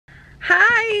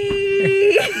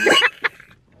Hi!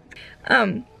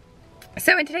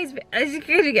 So in today's,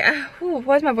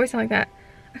 why does my voice sound like that?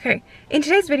 Okay, in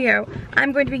today's video,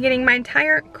 I'm going to be getting my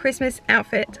entire Christmas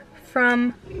outfit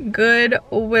from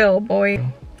Goodwill, boy.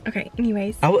 Okay,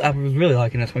 anyways. I was really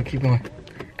liking this one, keep going.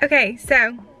 Okay,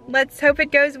 so let's hope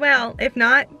it goes well. If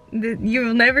not, you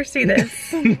will never see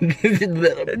this. Have a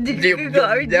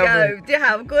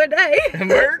good day.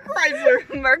 Merry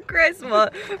Chrysler. Merry Christmas.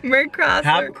 Merry Chrysler.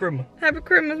 Happy Christmas. Happy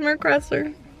Christmas, Merry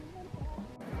Chrysler.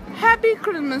 Happy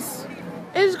Christmas.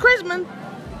 It's Christmas.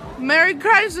 Merry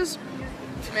Christmas.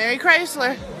 Merry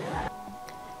Chrysler.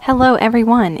 Hello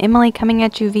everyone, Emily coming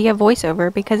at you via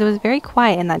voiceover because it was very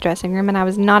quiet in that dressing room and I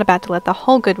was not about to let the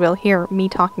whole Goodwill hear me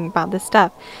talking about this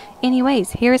stuff.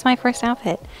 Anyways, here's my first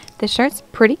outfit. This shirt's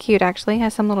pretty cute actually,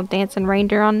 has some little dancing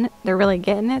reindeer on it. They're really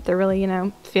getting it, they're really, you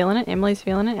know, feeling it. Emily's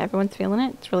feeling it, everyone's feeling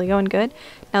it. It's really going good.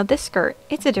 Now this skirt,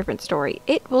 it's a different story.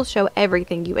 It will show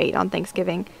everything you ate on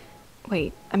Thanksgiving.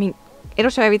 Wait, I mean, it'll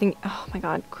show everything. Oh my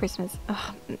god, Christmas.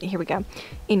 Oh, here we go.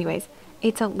 Anyways.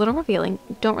 It's a little revealing.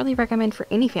 Don't really recommend for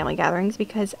any family gatherings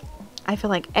because I feel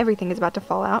like everything is about to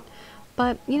fall out.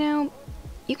 But, you know,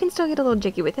 you can still get a little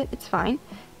jiggy with it. It's fine.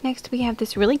 Next, we have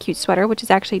this really cute sweater, which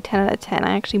is actually 10 out of 10.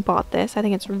 I actually bought this. I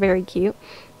think it's very cute.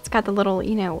 It's got the little,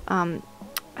 you know, I'm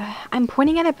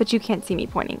pointing at it, but you can't see me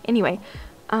pointing. Anyway,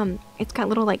 it's got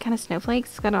little, like, kind of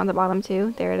snowflakes. It's got it on the bottom,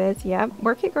 too. There it is. Yep.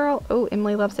 Work it, girl. Oh,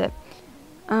 Emily loves it.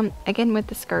 Again, with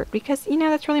the skirt, because, you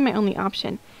know, that's really my only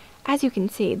option. As you can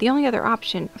see, the only other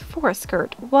option for a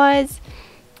skirt was,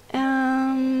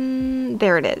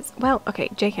 there it is. Well, okay,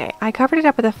 JK, I covered it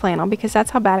up with a flannel because that's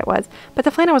how bad it was, but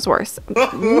the flannel was worse.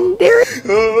 There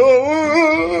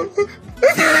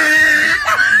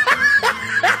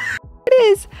it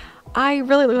is. I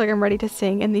really look like I'm ready to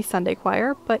sing in the Sunday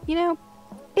choir, but you know,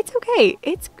 it's okay.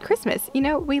 It's Christmas. You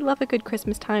know, we love a good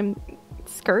Christmas time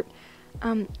skirt.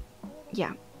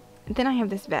 Yeah. Then I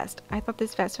have this vest. I thought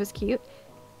this vest was cute.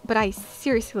 But I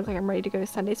seriously look like I'm ready to go to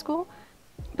Sunday school.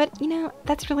 But, you know,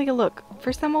 that's really a look.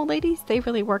 For some old ladies, they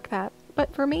really work that.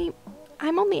 But for me,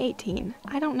 I'm only 18.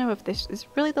 I don't know if this is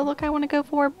really the look I want to go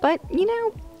for. But, you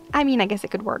know, I mean, I guess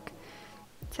it could work.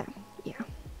 So, yeah.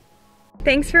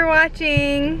 Thanks for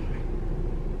watching.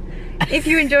 If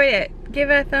you enjoyed it, give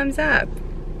it a thumbs up.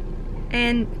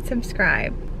 And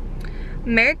subscribe.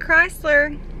 Merry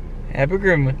Chrysler. Happy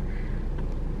Christmas.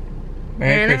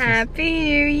 Merry and Christmas. a Happy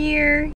New Year.